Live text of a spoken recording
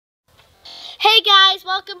Hey guys,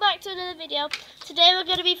 welcome back to another video. Today we're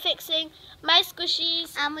going to be fixing my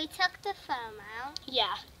squishies. And we took the foam out.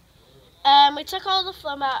 Yeah. We took all the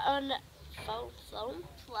foam out on foam. Foam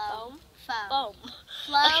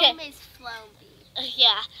is foamy.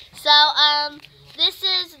 Yeah. So this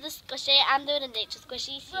is the squishy. I'm doing a nature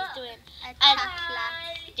squishy. She's doing a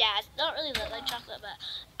chocolate. Yeah, it's not really look like chocolate, but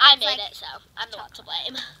I made it, so I'm the one to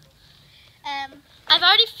blame. I've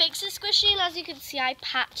already fixed the squishy, and as you can see, I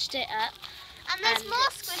patched it up. And there's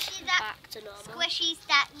more squishies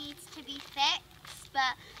that needs to be fixed,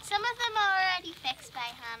 but some of them are already fixed by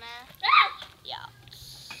Hannah. Yeah.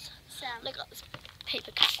 So look at this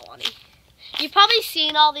paper cat on it. You've probably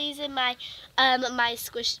seen all these in my my paper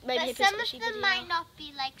squishy video. But some of them might not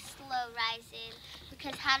be like slow rising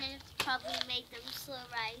because Hannah probably made them slow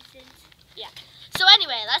rising. Yeah. So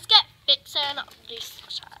anyway, let's get fixing these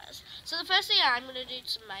squishies. So the first thing I'm gonna do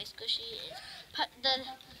to my squishy is put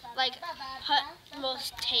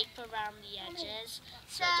most tape around the edges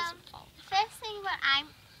so it doesn't fall. The first thing what I'm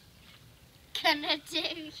gonna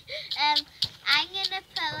do, I'm gonna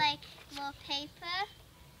put like more paper.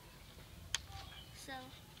 So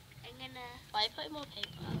I'm gonna. Why are you putting more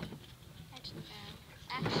paper? I don't know.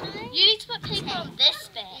 Actually, you need to put paper on this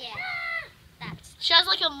bit. Yeah. She has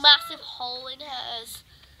like a massive hole in hers.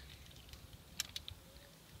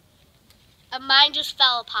 And mine just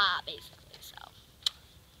fell apart basically, so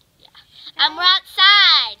yeah. And we're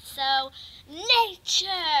outside, so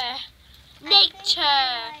nature.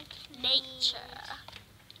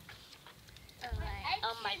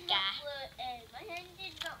 Oh my god. My hand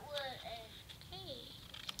did not work. Hey.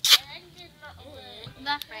 My hand did not work.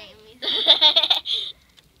 Not right me.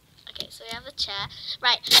 Okay, so we have a chair.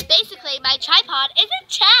 Right, basically my tripod is a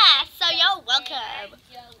chair, so you're welcome.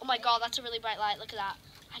 Oh my god, that's a really bright light. Look at that.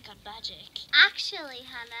 I got magic. Actually,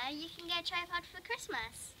 Hannah, you can get a tripod for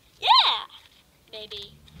Christmas. Yeah,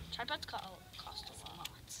 maybe. Tripods cost a lot.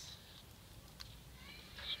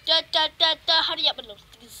 Hurry up with those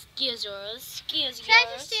skizzers. Try to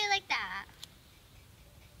just do it like that.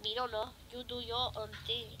 We don't know. You do your own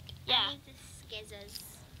thing. Yeah. I need the skizzers.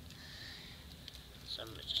 So I'm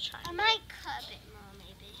gonna just try. I might cut a bit more,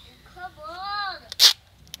 maybe. Come on.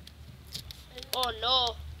 Oh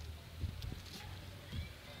no.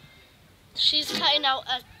 She's cutting out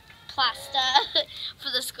a plaster for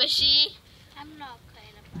the squishy. I'm not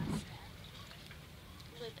cutting a plaster.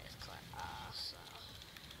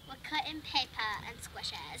 We're cutting paper and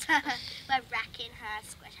squishes. We're racking her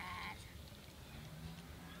squishes.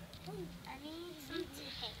 Ooh, I need some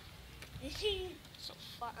tape. So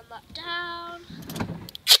flatten that down.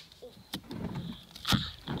 Oh.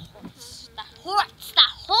 That hurts. That hurts.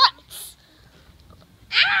 That hurts.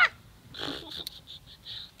 Ah!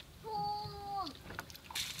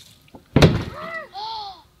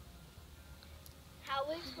 How are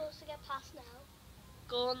we supposed to get past now?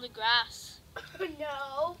 Go on the grass.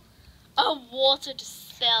 No. Oh, water just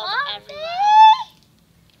spilled everywhere.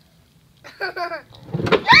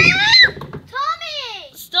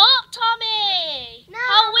 Tommy! Stop, Tommy! No.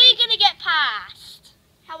 How are we going to get past?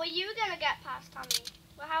 How are you going to get past, Tommy?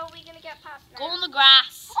 Well, how are we going to get past now? Go on the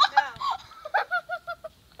grass. No.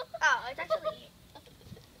 Oh, it's actually...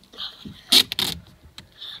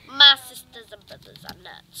 My sisters and brothers are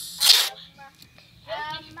nuts.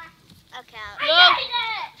 Okay. Look.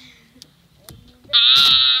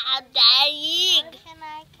 I'm dying. How can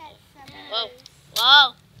I cut some of Whoa. those?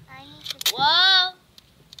 Whoa. I need to... Whoa.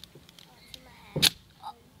 What's in my head?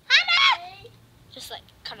 Hannah! Just like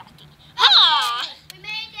karate. Ha! We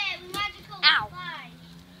made it. We magical. Ow. Fly.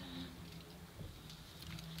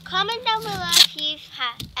 Comment down below if you've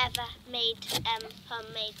ever made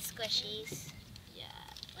homemade squishies. Yeah.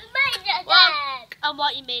 We made it. Well, and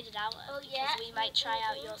what you made it out of. Oh, yeah. Because we might try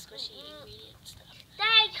out your squishy ingredients stuff.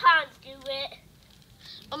 They can't do it.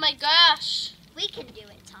 Oh my gosh. We can do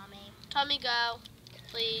it, Tommy. Tommy, go.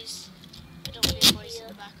 Please. I don't want your voice in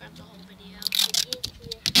the background the whole video.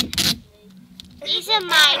 These are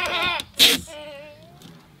my pets.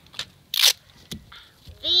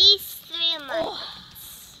 These three are my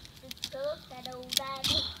pets.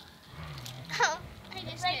 Oh, I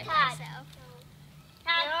just hurt myself.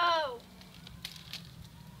 No.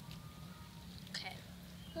 Okay.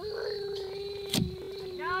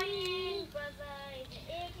 Annoying brother,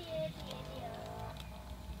 idiot.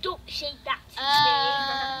 Don't say that to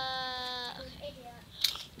Okay. me.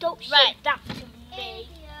 Don't say Right. that to me. Idiot.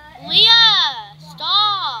 Leah,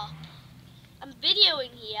 stop. I'm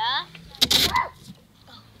videoing here.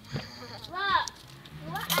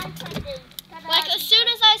 Like, as soon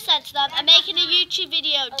as I said to them, I'm making a YouTube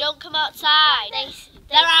video, don't come outside.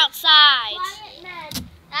 They're outside.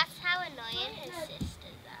 That's how annoying it is.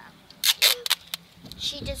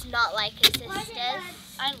 She does not like her sisters.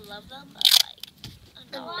 I love them, but like, I'm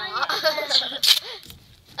not.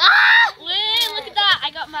 Ah! Wait, look at that! I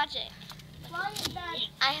got magic.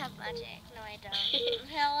 I have magic. No, I don't.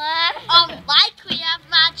 Hello. Oh, we have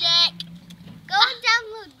magic. Go and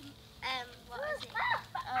download. What was it?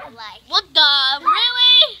 Oh, like. What the?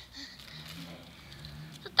 Really?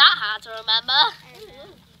 It's that hard to remember.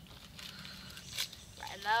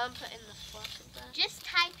 Right, now I'm putting the fluff in there. Just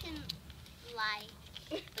type in like.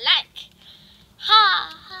 Like.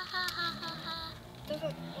 Ha ha ha ha ha ha.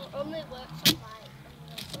 Doesn't only work on my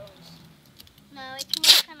phones. No, it can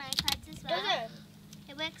work on iPads as well. Does it?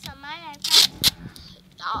 It works on my iPad.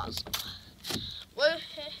 It does.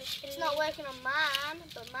 It's not working on mine,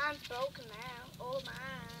 but mine's broken now. All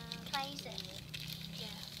mine. Can I use it?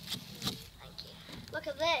 Yeah. Thank you. Look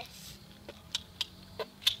at this.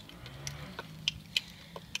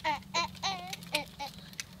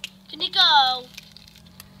 Can you go?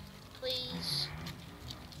 Please.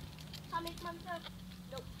 I'll make mine first.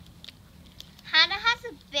 Hannah has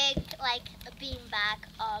a big, like, a bean bag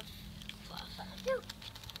of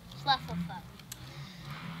fluff or fun.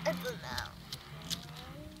 I don't know.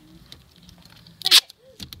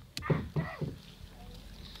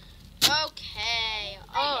 Okay.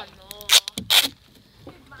 Oh no.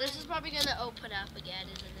 This is probably gonna open up again,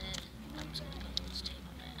 isn't it? I'm just gonna put this tape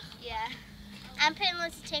on it. Yeah. I'm putting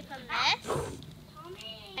lots of tape on this.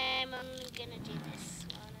 I'm only gonna do this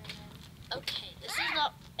one and then. Okay, this is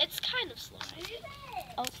not. It's kind of slow. I think.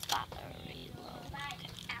 Oh, battery low. Okay.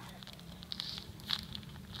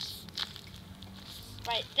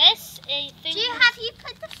 Right, this thing. Have you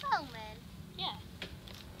put the foam in? Yeah.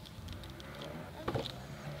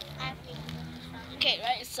 I haven't even put the foam in. Okay,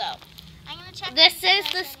 right. So I'm gonna check. this is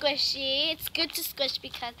the squishy. It's good to squish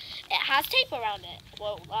because it has tape around it.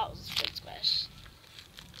 Well, that was a good squish.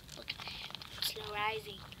 Look at that. It's slow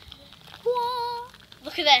rising. Whoa.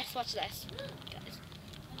 Look at this. Watch this, guys.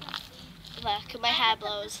 Look, my hair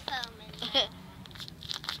blows. Foam in.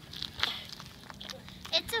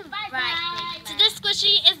 It's a right big So mess. this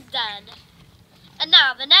squishy is done. And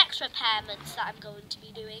now the next repairments that I'm going to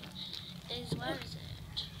be doing is, where is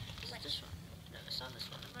it? Is it this one? No, it's not this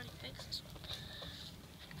one. I've already fixed this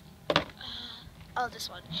one. Oh, this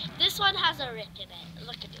one. This one has a rip in it.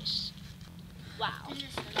 Look at this. Wow.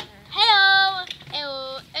 Hello.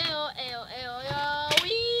 Ew, ew, ew, ew, ew,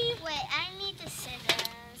 wee. Wait, I need the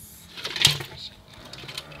scissors.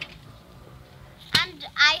 And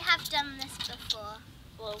I have done this before.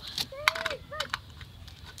 Whoa.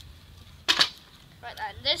 Right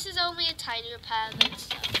then, this is only a tiny repairment,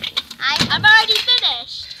 so I'm already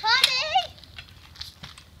finished. Honey!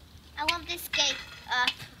 I want this gate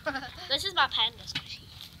up. This is my panda squishy.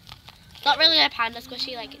 Not really a panda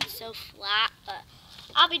squishy, like it's so flat, but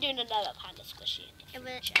I'll be doing another panda squishy.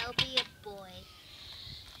 It'll be a boy.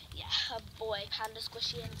 Yeah, a boy panda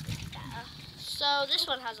squishy, and it's gonna be better. So this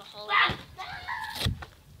one has a hole in it.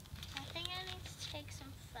 I think I need to take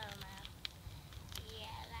some foam out.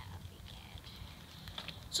 Yeah, that would be good.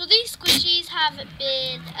 So these squishies have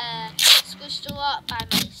been squished a lot by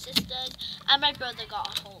my sisters, and my brother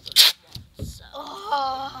got a hold of them once. So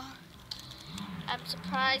I'm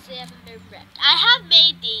surprised they haven't been ripped. I have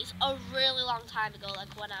made these a really long time ago,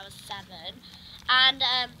 like when I was 7. And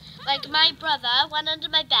like my brother went under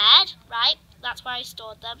my bed, right? That's where I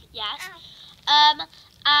stored them. Yes.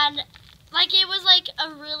 And like it was like a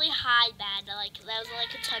really high bed, like there was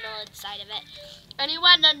like a tunnel inside of it, and he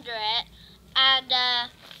went under it, and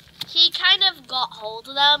he kind of got hold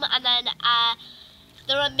of them, and then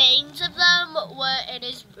the remains of them were in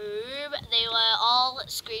his room. They were all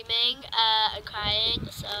screaming and crying,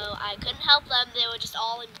 so I couldn't help them. They were just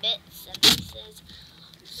all in bits and pieces,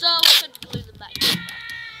 so I couldn't glue them back together.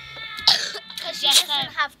 Because she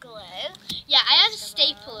doesn't have glue. Yeah, I had to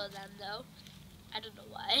stapler them though. I don't know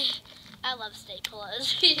why. I love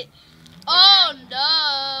staplers. Oh no!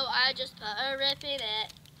 I just put a rip in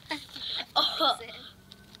it. Oh.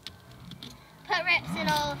 Put rips in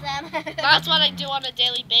all of them. That's what I do on a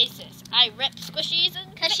daily basis. I rip squishies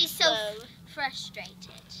and Because she's so them. frustrated.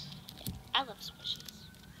 I love squishies.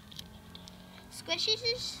 Squishies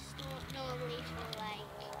is normally for like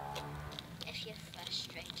if you're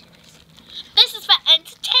frustrated. This is for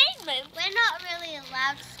entertainment. We're not really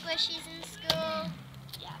allowed squishies in school.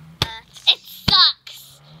 Yeah. But It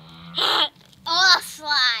sucks. all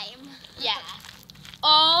slime. Yeah.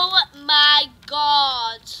 Oh my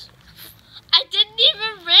god. I didn't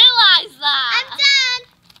even realize that. I'm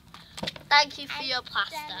done. Thank you for I'm your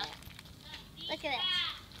plaster. done it. Look at this.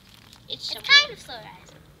 It's It's kind of slow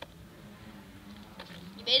rising.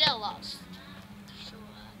 You made it a lot. Sure.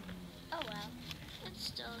 Oh well. It's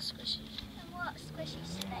still a squishy. And what squishy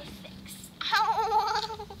should I fix?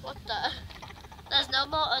 What the? There's no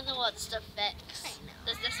more other ones to fix. I know.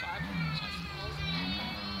 There's this one.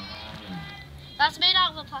 That's made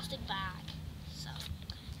out of a plastic bag. So,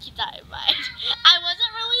 keep that in mind. I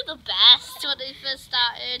wasn't really the best when I first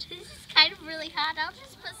started. This is kind of really hard. I'll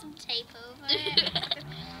just put some tape over it.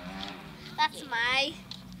 That's my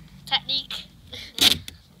technique.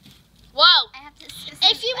 Whoa! I have to.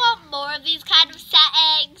 If you want more of these kind of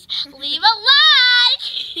settings, leave a like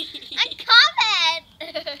and comment.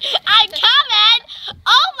 and comment.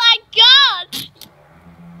 Oh my god!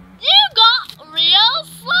 You got real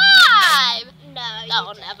slime. No, That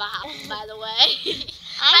will never happen, by the way.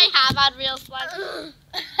 I have had real slime.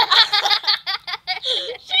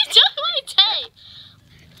 She took my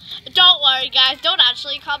tape. Don't worry, guys. Don't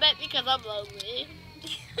actually comment because I'm lonely.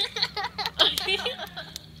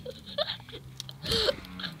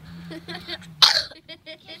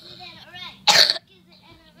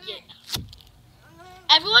 Yeah.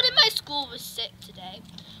 Everyone in my school was sick today.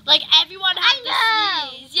 Like, everyone had to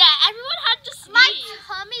sneeze. Yeah, everyone had to sneeze. My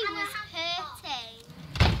tummy was hurting.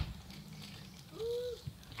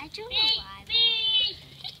 I don't know why.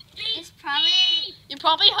 It's probably. You're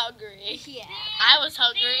probably hungry. Yeah. I was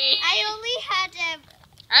hungry. I only had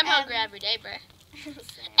I'm hungry every day, bro.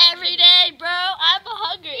 Every day, bro. I'm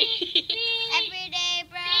hungry. every day,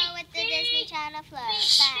 bro, with the Disney Channel flow.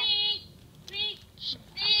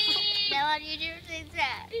 Now on YouTube, say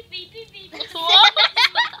that. What?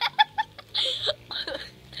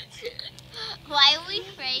 Why are we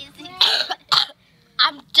crazy?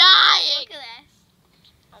 I'm dying. Look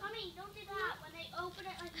at Mommy, don't do that when they open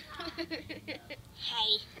it like that.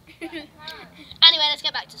 Hey. Anyway, let's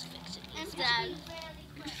get back to fixing I'm these. done.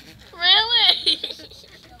 Really?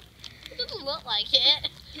 It doesn't look like it.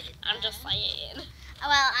 I'm just saying.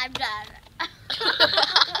 Well, I'm done.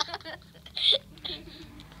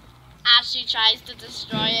 As she tries to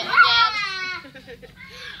destroy it again.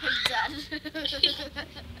 I'm done.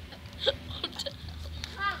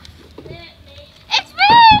 It's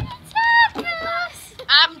red! It's fabulous!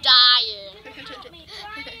 I'm dying.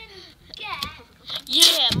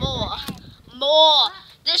 Yeah, more. More.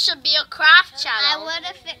 This should be a craft I channel. want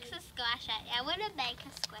to fix a squishy. I want to make a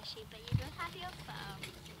squishy, but you don't have your phone.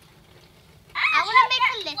 I want to make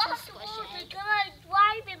a little squishy. God,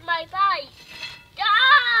 driving my bike. Go!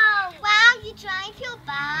 Wow, you drive your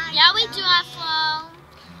bike. Yeah, we do have phone.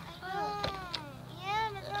 Yeah,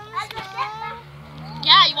 but I'm small.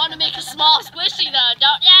 Yeah, you want to make a small squishy though,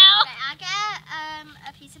 don't you? Okay, I'll get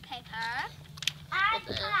a piece of paper. I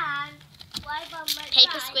can drive on my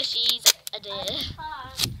Paper bike. squishies a day.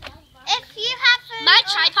 If you haven't, My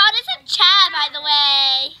tripod is a chair, by the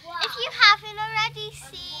way. if you haven't already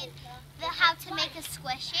seen how to make a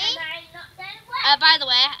squishy, By the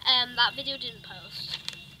way, that video didn't post.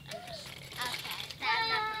 okay, then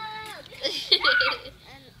never mind.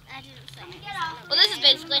 And I didn't say it. Well, this is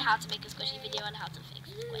basically how to make a squishy video and how to fix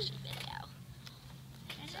a squishy video.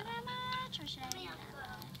 Is it that much, or should I leave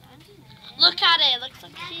that? Look at it, it looks so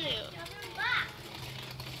cute.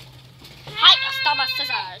 Hi, I stole my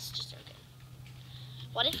scissors. Just joking.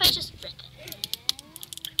 What if I just rip it?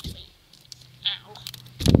 Wait. Ow.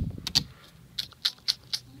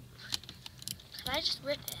 Can I just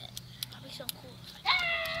rip it? That'd be so cool.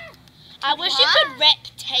 I wish you could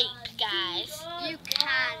rip tape, guys. You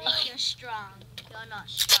can if you're strong. You're not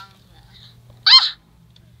strong though. Ah!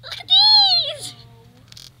 Look at these!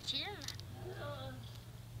 She didn't.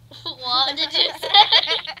 What did you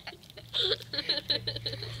say?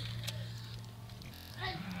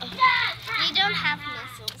 You don't have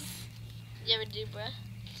muscles. You ever do, bruh?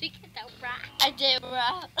 You don't, bruh. I do,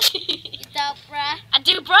 bruh. You don't, bruh. I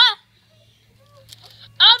do, bruh.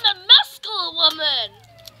 I'm a muscular woman.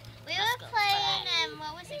 We were playing,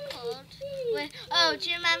 what was it called? Oh, do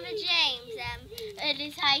you remember James? And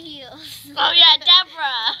his high heels. Oh yeah,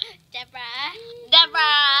 Deborah. Deborah.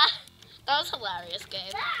 Deborah. That was a hilarious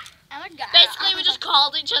game. I'm a girl. Basically, we just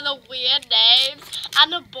called each other weird names,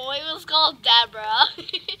 and the boy was called Deborah.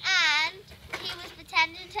 And he was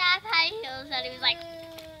pretending to have high heels, and he was like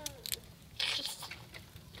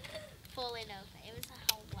falling over. It was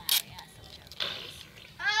hilarious.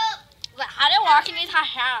 Oh, But how do you walk in his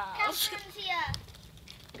house? Catherine's here.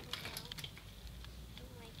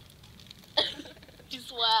 You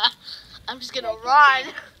swear. I'm just gonna run.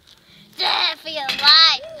 There for your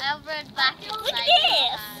life. I'll run back inside Look at your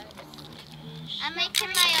this. house. I'm making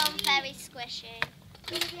my own very squishy.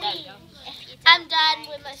 There you go. If you don't I'm done mind.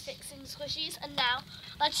 with my fixing squishies, and now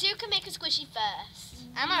let's see who can make a squishy first.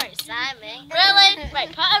 I'm already slimy. Really? Right,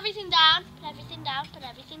 put everything down. Put everything down. Put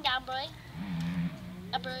everything down, boy.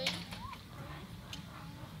 a braid.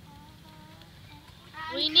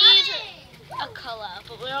 We need a colour,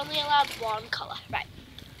 but we're only allowed one colour. Right.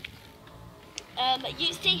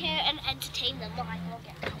 You stay here and entertain them while I go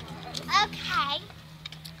get colours. Okay.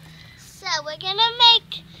 So we're gonna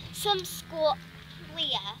make some school.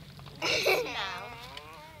 Leah. No.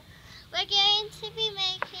 We're going to be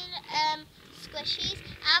making squishies.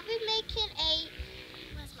 I'll be making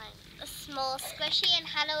a small squishy, and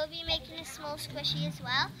Hannah will be making a small squishy as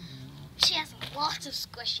well. She has a lot of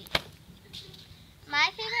squishies. My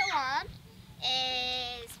favorite one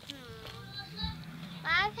is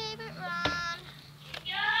my favorite one.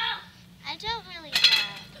 I don't really know.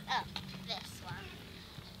 Oh, this one.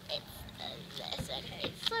 It's this. Okay,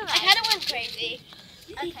 it's alright. I kind of went crazy.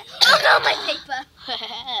 Okay. Oh no, my paper.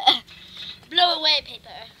 Blow away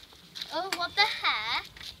paper. Oh, what the heck?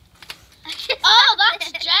 Oh,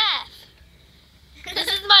 that's Jeff. This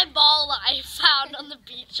is my ball that I found on the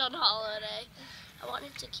beach on holiday. I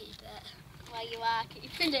wanted to keep it. Well, you are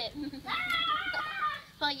keeping it.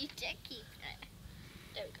 Well, you did keep it.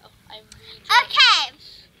 There we go. I'm Okay.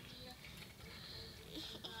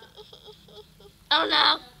 Oh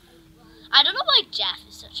no. I don't know why Jeff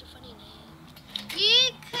is such a funny name.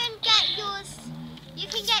 You can get yours. You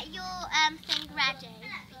can get your thing ready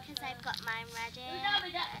because I've got mine ready.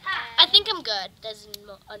 I think I'm good. There's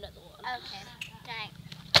another one. Okay. Dang.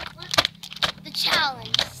 The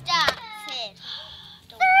challenge started.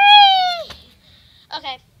 3,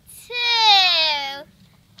 Okay.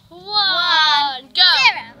 2, 1, go.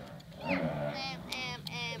 0.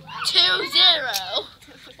 2-0.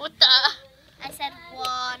 What the? I said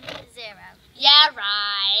 1, 0. Yeah,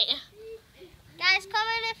 right. Guys,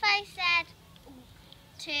 comment if I said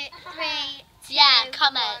 2, 3, 2. Yeah,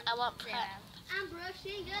 comment. I want prep. 0. I'm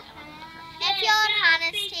brushing your hair. If you're on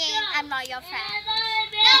Hannah's team, I'm not your friend.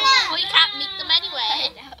 Well, you can't meet them anyway.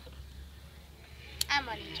 No. I'm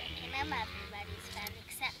only joking. I'm everybody's friend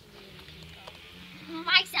except me people.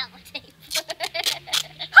 My sellotape.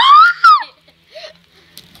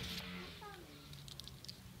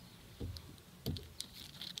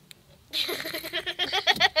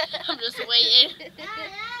 I'm just waiting.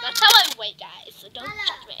 That's how I wait, guys, so don't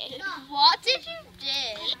judge me. What did you do?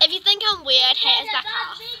 If you think I'm weird, hit us back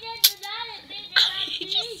off.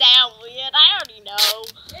 You sound weird, I already know.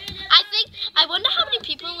 I wonder how many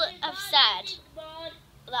people have said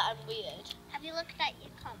that I'm weird. Have you looked at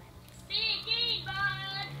your comments?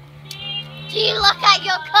 Do you look at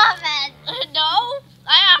your comments? No,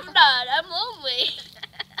 I have none. I'm lonely.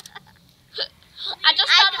 I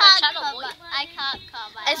just started my channel. I can't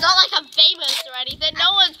comment. It's not like I'm famous or anything.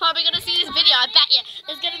 No one's probably going to see this video. I bet you.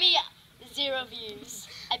 There's going to be 0 views.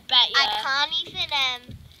 I bet you. I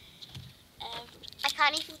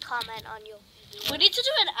can't even comment on your video. We need to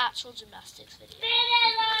do an actual gymnastics video.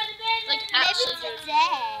 Like actually Maybe do.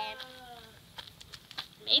 today.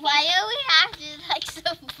 Maybe. Why are we acting like so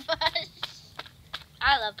much?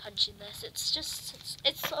 I love punching this.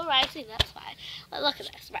 It's slow rising, that's why. Like, look at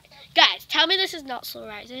this. Right. Guys, tell me this is not slow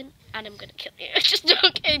rising and I'm gonna kill you. Just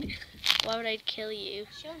joking. Why would I kill you?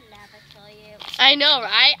 She'll never kill you. I know,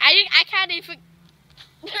 right? I can't even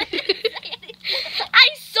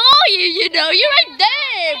I saw you, you know, you're right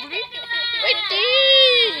there. Right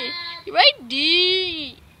there. You're right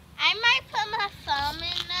there. I might put my thumb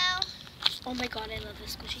in now. Oh my god, I love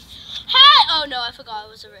this squishy. Hi! Oh no, I forgot it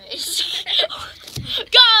was a race.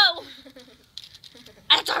 Go!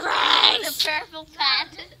 It's a race! The purple pen.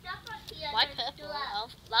 Why purple? Oh,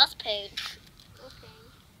 that's pink. Okay.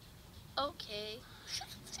 Okay.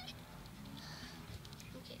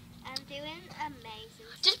 Okay. I'm doing amazing.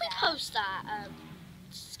 Did we stuff. post that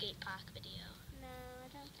skate park video? No, I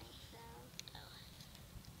don't think so.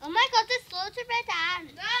 Oh my god, there's loads of red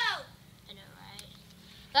ants. Go! I know, right?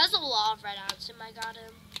 There's a lot of red ants in my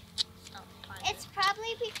garden. It's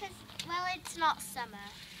probably because, well, it's not summer.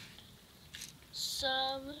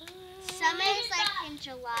 Summer. Summer is like in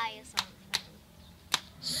July or something.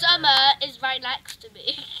 Summer is right next to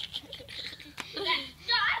me.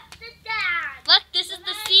 Look, this is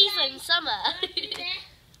the season, summer.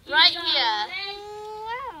 Right here.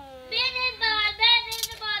 Wow.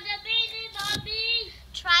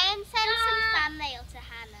 Try and send some fan mail to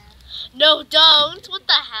Hannah. No, don't. What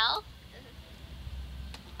the hell?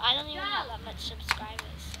 I don't even have that much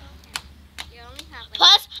subscribers. You only have like...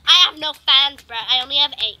 Plus, I have no fans, bro. I only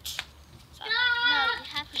have 8. So. No, you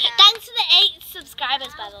have none. Thanks to the 8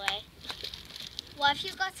 subscribers, by the way. Well, if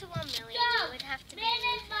you got to 1 million, you would have to be...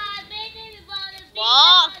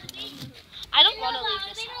 What? I don't want to leave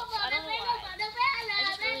this house. I don't know why. I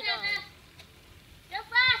just really don't.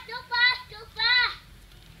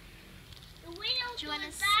 Do you want to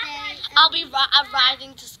I'm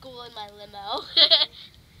riding to school in my limo. Hey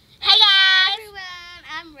Hi guys! everyone,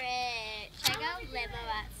 I'm Rich. I got limo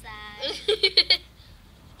outside.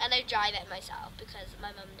 And I drive it myself because my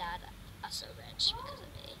mum and dad are so rich because of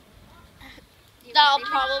me. That'll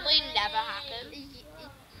probably never happen.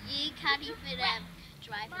 You can't even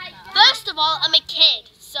drive a car. First of all, I'm a kid,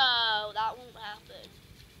 so that won't happen.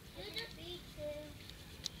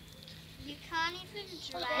 You can't even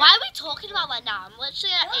drive. Why are we talking about that now? I'm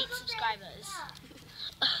literally at 8 subscribers.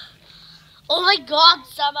 Oh my god,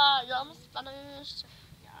 Summer, you're almost finished.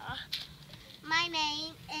 Yeah. My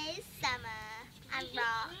name is Summer. I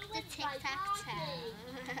rock the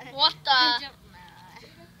tic-tac-toe. What the? I don't know.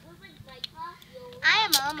 I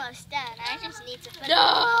am almost done. I just need to put No. the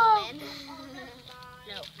foam in.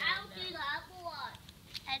 No.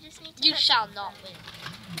 I just need to You put shall not win.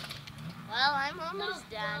 Well, I'm almost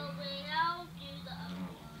done.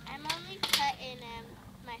 I'm only putting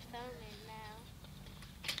my foam in now.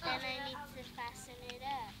 Then I need to fasten it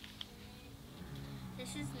up.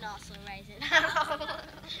 This is not so rising.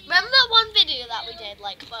 Remember that one video that we did,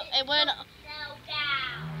 like, but it weren't.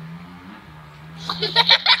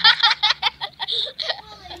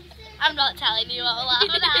 I'm not telling you what we're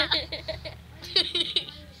laughing at.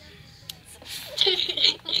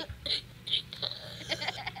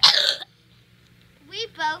 We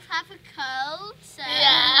both have a cold, so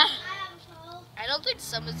Yeah. I don't think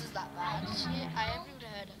Summer's is that bad. I haven't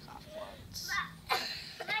heard her cough once.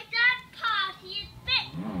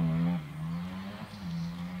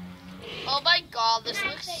 Oh my god, this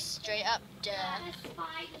looks straight up dead.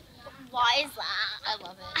 What is that? I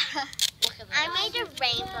love it. Look at this. I made a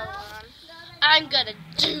rainbow one. I'm gonna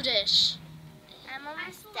do this. I'm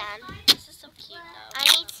almost done. This is so cute though. I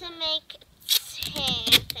need to make two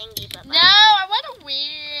thingy but No, I want to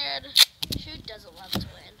win. Who doesn't love to win?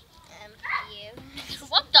 you.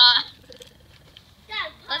 What the?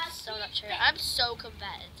 That's so not true. I'm so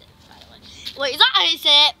competitive, by the way. Wait, is that how you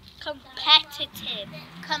say it? Competitive.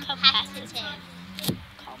 Competitive. Competitive.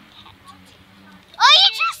 Oh, you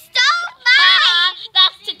just stole mine!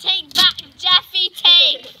 That's to take back Jeffy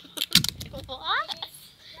tape. What?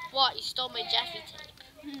 What? You stole my Jeffy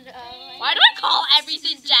tape? No. Why do I call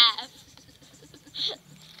everything Jeff?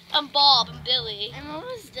 And Bob and Billy. I'm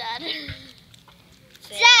almost done.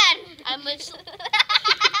 Done. I'm literally.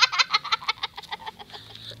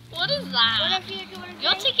 What is that?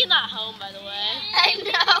 You're taking that home, by the way. I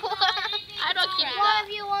know. I don't keep One that. of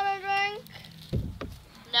you want a drink?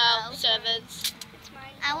 No, servants.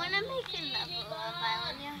 I want to make another one. I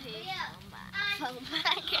want your phone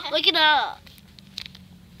back. Look it up.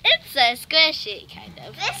 It's a squishy, kind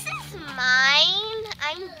of. This is mine.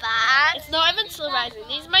 I'm bad. It's not even still rising.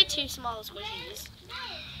 These are my two small squishies.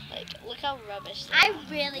 Like, look how rubbish they I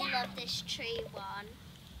are. really love this tree one.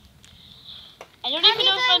 I don't even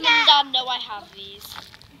know if my mum and dad know I have these.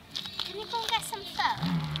 Can you go and get some foam?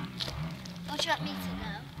 Or do you want me to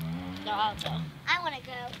go? No, I'll go. I want to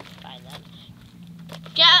go. Fine then.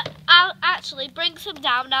 I'll actually bring some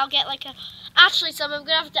down and I'll get like a. Actually, some I'm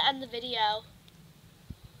gonna have to end the video.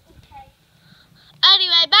 Okay.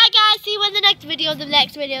 Anyway, bye guys. See you in the next video. The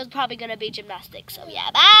next video is probably gonna be gymnastics. So yeah,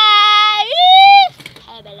 bye.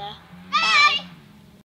 Hi, Bella.